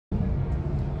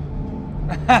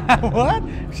What?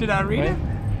 Should I read it?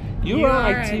 You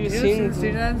are active since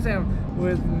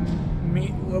with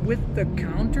me with the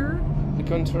counter. the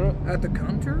counter. At the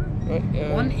counter.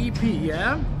 One EP,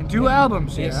 yeah, and two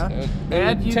albums, yes, yeah.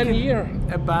 And you 10 years.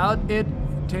 About it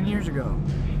 10 years ago.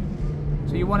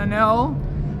 So you want to know?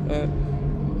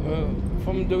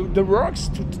 From the rocks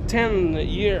to 10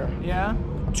 year. Yeah.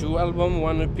 2 album,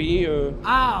 1 EP.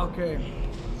 Okay.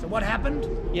 So what happened?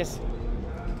 Yes.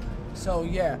 So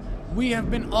yeah, we have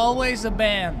been always a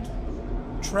band,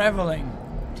 traveling,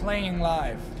 playing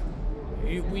live.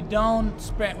 We don't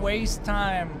waste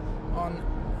time on,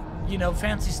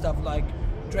 fancy stuff like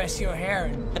dress your hair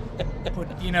and put,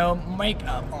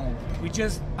 makeup on. We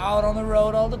just out on the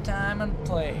road all the time and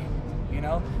play,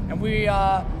 And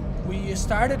we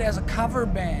started as a cover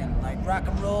band, like rock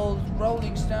and roll,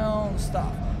 Rolling Stones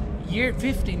stuff,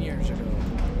 15 years ago.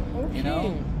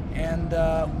 Okay. And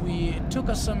it took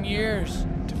us some years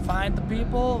to find the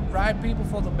people, right people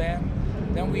for the band.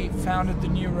 Then we founded the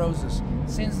New Roses.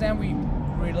 Since then we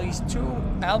released 2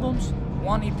 albums,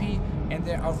 1 EP, and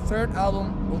our 3rd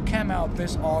album will come out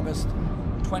this August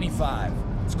 25.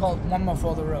 It's called One More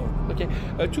for the Road. Okay,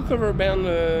 to cover band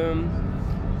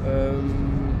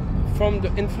from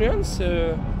the influence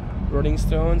Rolling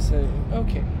Stones.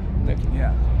 Okay.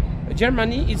 Yeah.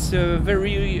 Germany is a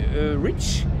very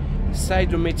rich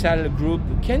side metal group.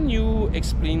 Can you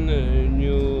explain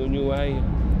new why?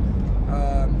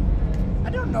 I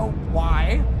don't know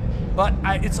why, but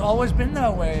it's always been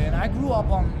that way. And I grew up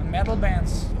on metal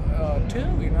bands too.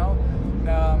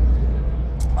 I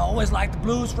always liked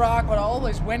blues rock, but I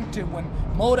always went to when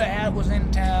Motorhead was in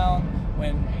town,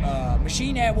 when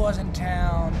Machine Head was in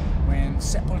town, when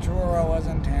Sepultura was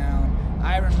in town.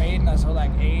 Iron Maiden I saw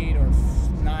like 8 or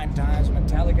 9 times.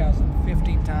 Metallica I saw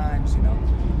 15 times.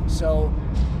 So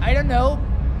I don't know.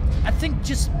 I think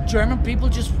just German people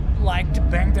just like to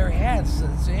bang their heads.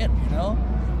 That's it.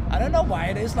 I don't know why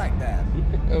it is like that.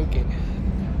 Okay.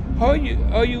 How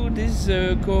you this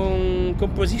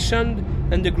composition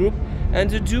and the group and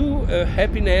do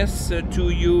happiness to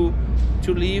you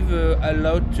to leave a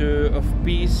lot of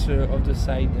peace of the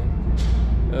side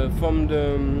from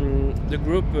the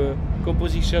group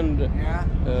composition. Yeah.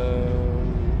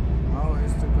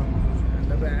 It's the composition.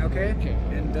 The band. Okay.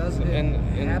 And does it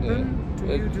happen to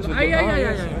you?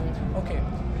 Yeah. Okay.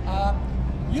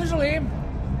 Usually,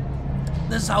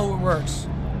 this is how it works.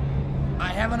 I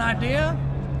have an idea.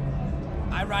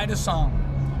 I write a song.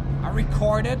 I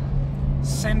record it,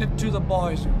 send it to the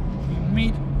boys. We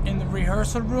meet in the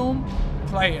rehearsal room,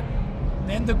 play it.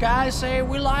 Then the guys say,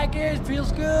 we like it,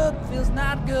 feels good, feels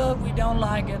not good, we don't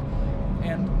like it.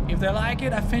 And if they like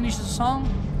it, I finish the song.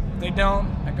 If they don't,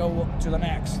 I go to the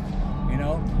next,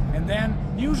 And then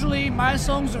usually my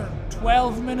songs are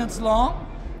 12 minutes long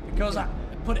because I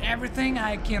put everything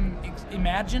I can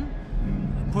imagine,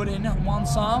 put in one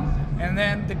song, and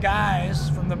then the guys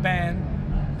from the band,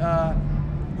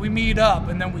 we meet up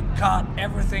and then we cut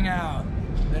everything out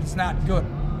that's not good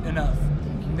enough.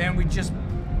 And then we just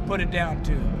put it down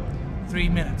to 3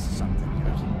 minutes or something.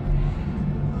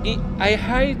 I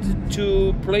had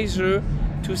to pleasure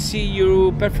to see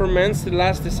your performance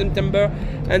last September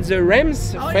at the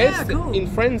Rams Fest in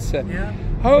France. Yeah.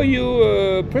 How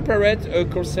you prepared a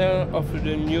concert of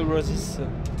the New Roses?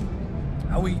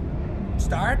 How we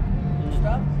start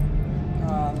stuff?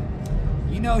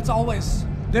 It's always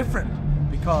different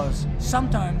because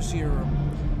sometimes you're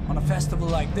on a festival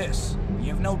like this. You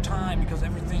have no time because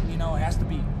everything, has to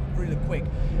be really quick.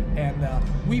 And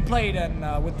we played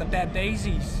with the Dead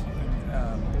Daisies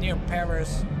near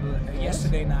Paris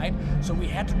yesterday night. So we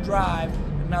had to drive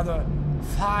another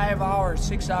 5 hours,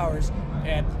 6 hours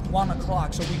at 1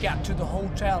 o'clock. So we got to the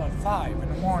hotel at 5 in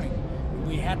the morning.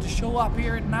 We had to show up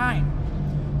here at 9.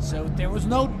 So there was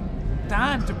no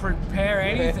time to prepare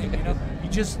anything, You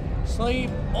just sleep,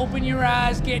 open your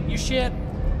eyes, get your shit,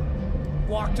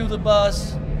 walk to the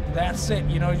bus. That's it,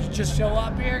 you just show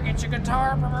up here, get your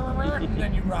guitar, and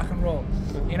then you rock and roll,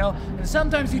 And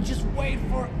sometimes you just wait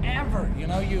forever,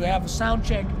 You have a sound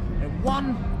check at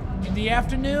 1 in the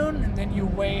afternoon, and then you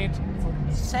wait for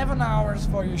 7 hours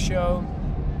for your show,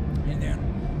 and then,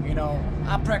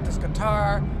 I practice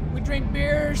guitar. We drink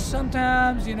beers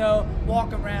sometimes,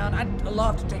 walk around. I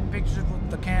love to take pictures with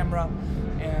the camera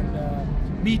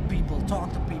and meet people,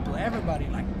 talk to people, everybody,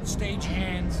 like stage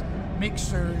hands,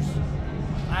 mixers,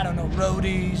 I don't know,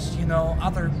 roadies,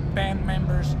 other band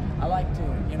members. I like to,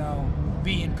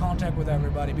 be in contact with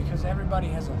everybody because everybody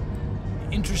has an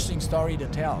interesting story to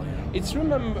tell. It's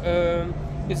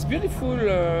beautiful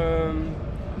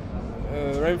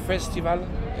Rame Festival.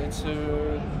 It's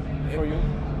for you.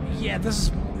 Yeah, this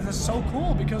is it's so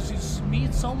cool because you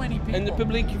meet so many people. And the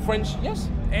public French, yes?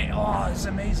 It's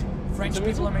amazing. French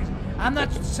people are amazing. I'm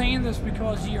not saying this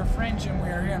because you're French and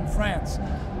we're here in France,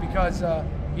 because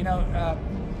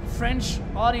French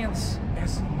audience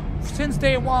is since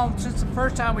day one, since the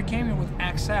first time we came here with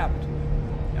Accept.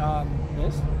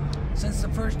 Yes. Since the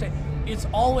first day, it's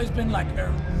always been like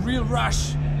a real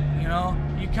rush.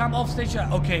 You come off stage,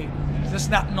 okay, this is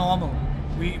not normal.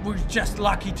 We're just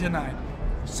lucky tonight.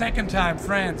 Second time,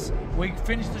 France. We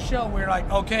finished the show. We're like,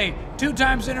 okay, 2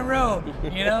 times in a row.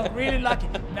 Really lucky.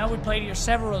 Now we played here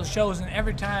several shows, and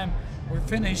every time we're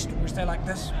finished, we're still like,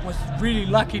 this was really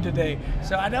lucky today.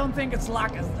 So I don't think it's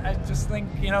luck. I just think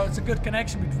it's a good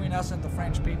connection between us and the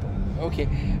French people. Okay.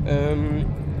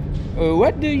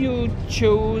 What do you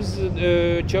choose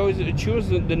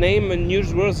the name New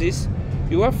Roses?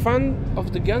 You are fan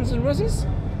of the Guns N' Roses?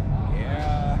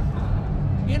 Yeah.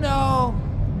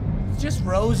 It's just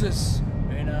roses.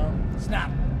 It's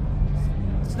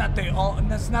not they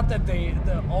own. It's not that they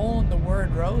own the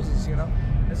word roses.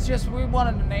 It's just we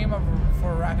wanted a name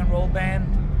for a rock and roll band.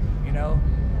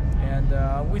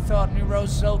 And we thought New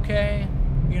Roses is okay.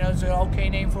 It's an okay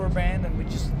name for a band, and we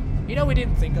just we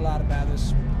didn't think a lot about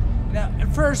this.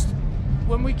 At first,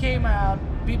 when we came out,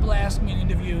 people asked me in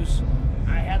interviews.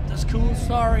 I had this cool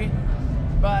story,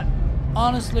 but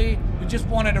honestly, we just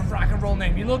wanted a rock and roll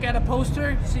name. You look at a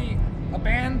poster, see a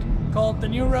band called the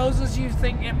New Roses, you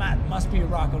think it must be a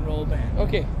rock and roll band.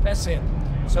 Okay. That's it.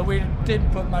 So we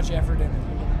didn't put much effort in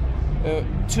it.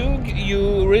 Tug,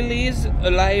 you release a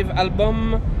live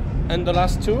album and the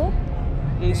last tour?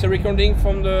 It's a recording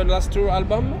from the last tour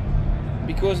album?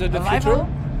 Because of the live future?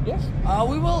 album? Yes.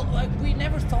 We will. We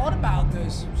never thought about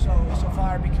this so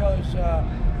far because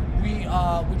we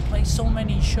play so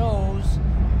many shows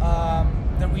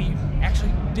that we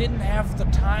actually didn't have the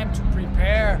time to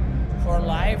prepare for a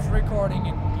live recording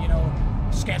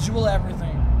and schedule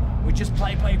everything. We just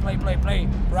play,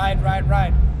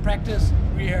 write, practice,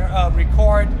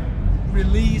 record,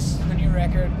 release the new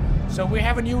record. So we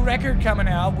have a new record coming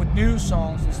out with new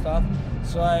songs and stuff.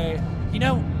 So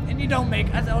and you don't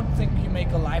make. I don't think you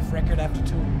make a live record after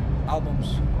 2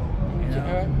 albums.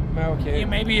 Okay.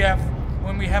 Maybe you have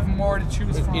when we have more to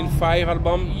choose from. In 5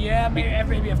 albums. Yeah,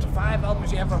 maybe after 5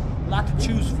 albums you have a lot to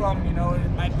choose from.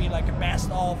 It might be like a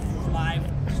best of live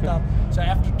stuff. So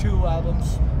after 2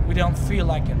 albums, we don't feel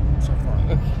like it so far.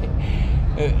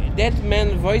 Okay. Dead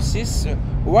Man Voices.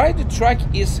 Why the track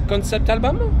is concept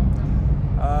album?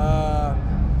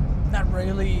 Not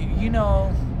really.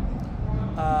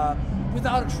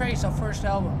 Without a Trace, our first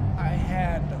album, I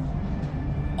had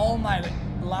all my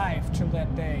life till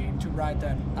that day to write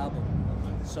that album.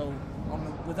 So on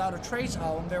the Without a Trace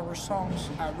album, there were songs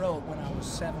I wrote when I was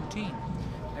 17.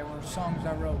 There were songs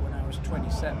I wrote when I was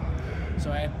 27.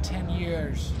 So I had 10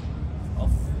 years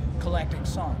of collecting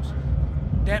songs.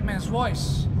 Dead Man's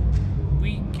Voice,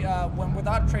 when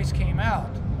Without a Trace came out,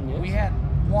 yes, we had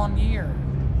 1 year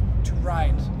to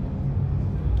write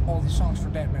all the songs for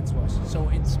Dead Man's Voice. So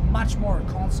it's much more a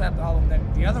concept album than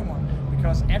the other one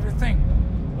because everything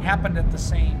happened at the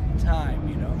same time,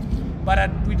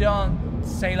 But we don't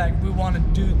say like we want to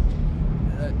do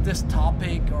this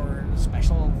topic or a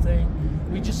special thing.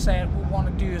 We just said we want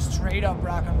to do a straight up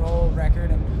rock and roll record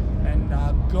and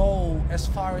go as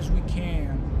far as we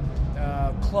can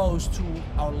close to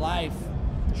our live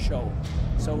show.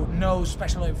 So no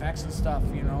special effects and stuff,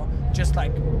 just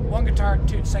like 1 guitar,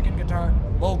 2 second guitar,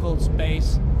 vocals,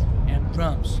 bass, and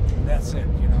drums. That's it,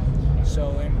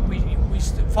 So and we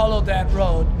followed that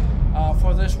road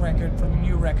for this record, for the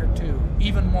new record too,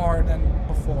 even more than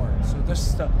before. So this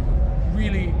is the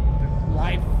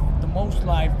most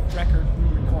live record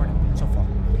we recorded so far.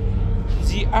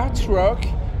 The art rock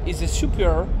is a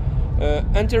super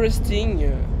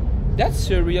interesting. That's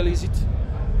real, is it?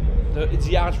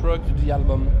 The artwork of the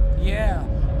album. Yeah.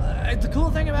 The cool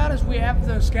thing about it is we have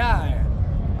this guy.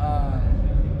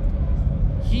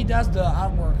 He does the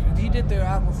artwork. He did the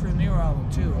artwork for the new album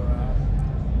too.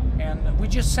 And we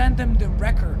just send him the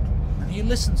record, and he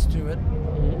listens to it,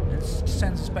 and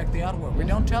sends us back the artwork. We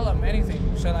don't tell him anything.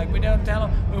 So we don't tell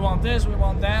him we want this, we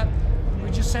want that. We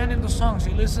just send him the songs.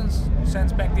 He listens,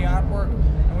 sends back the artwork,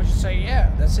 and we just say,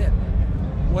 yeah, that's it.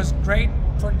 It was great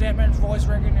for Dead Man's Voice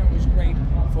record, and it was great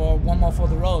for One More for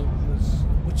the Road,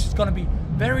 which is going to be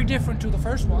very different to the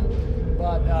first one,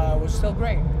 but it was still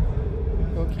great.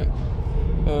 Okay.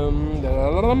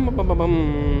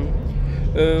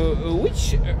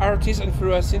 Which artist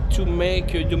influenced to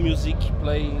make the music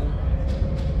play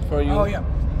for you? Oh yeah,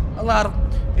 a lot of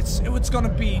it's going to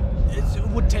be. It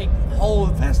would take a whole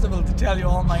festival to tell you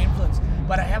all my influence,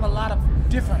 but I have a lot of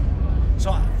different.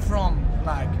 So from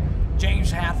like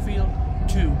James Hetfield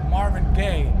to Marvin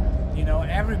Gaye. You know,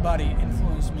 everybody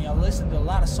influenced me. I listen to a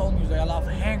lot of soul music. I love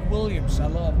Hank Williams. I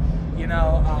love, you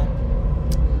know,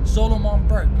 Solomon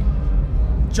Burke,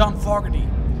 John Fogerty,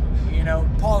 you know,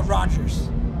 Paul Rogers,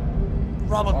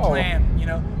 Robert Plant, you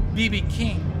know, B.B.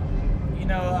 King. You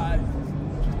know,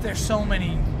 there's so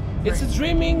many. It's a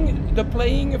dreaming, the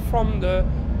playing from the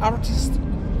artist,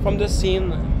 from the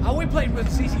scene. We played with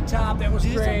ZZ Top, that was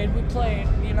great. We played,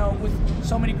 you know, with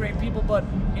so many great people, but,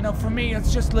 you know, for me,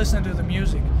 it's just listening to the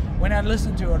music. When I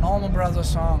listen to an Allman Brothers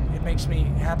song, it makes me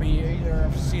happy, either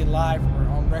to see it live or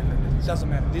on record. It doesn't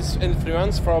matter. This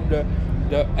influence from the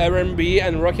R&B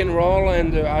and rock and roll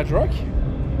and hard rock?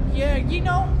 Yeah, you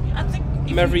know, I think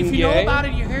if you know about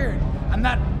it, you hear it. I'm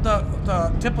not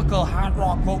the typical hard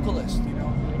rock vocalist, you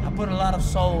know. I put a lot of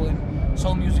soul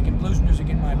music and blues music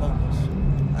in my vocals.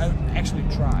 I actually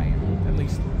try, at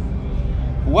least.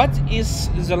 What is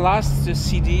the last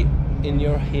CD in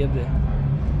your head?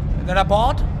 That I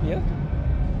bought? Yeah.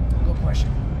 Good question.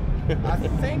 I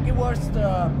think it was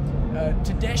the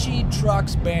Tedeschi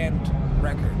Trucks Band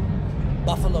record.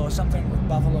 Buffalo, something with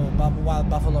Buffalo, Wild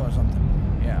Buffalo or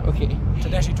something. Yeah. Okay.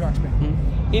 Tedeschi Trucks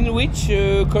Band. In which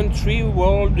country,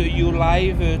 world you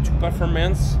live to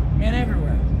performance? Man,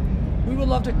 everywhere. We would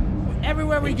love to.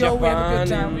 Everywhere we go, we have a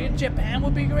good time. In Japan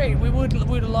would be great. We'd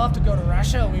love to go to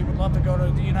Russia. We would love to go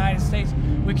to the United States.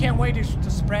 We can't wait to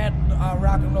spread our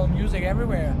rock and roll music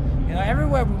everywhere. You know,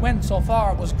 everywhere we went so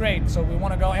far was great. So we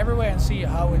want to go everywhere and see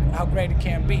how great it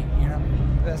can be. You know,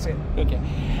 that's it. Okay.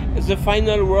 The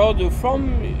final word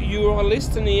from your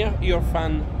listener, your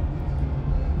fan.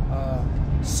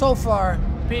 So far,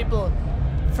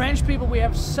 French people, we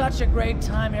have such a great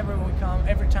time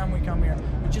every time we come here.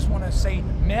 We just want to say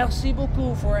merci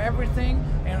beaucoup for everything,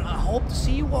 and I hope to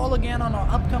see you all again on our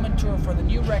upcoming tour for the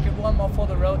new record, One More for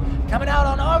the Road, coming out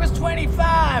on August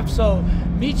 25. So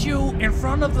meet you in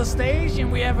front of the stage,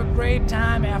 and we have a great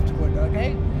time afterward.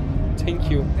 Okay? Thank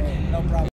you. Hey, no problem.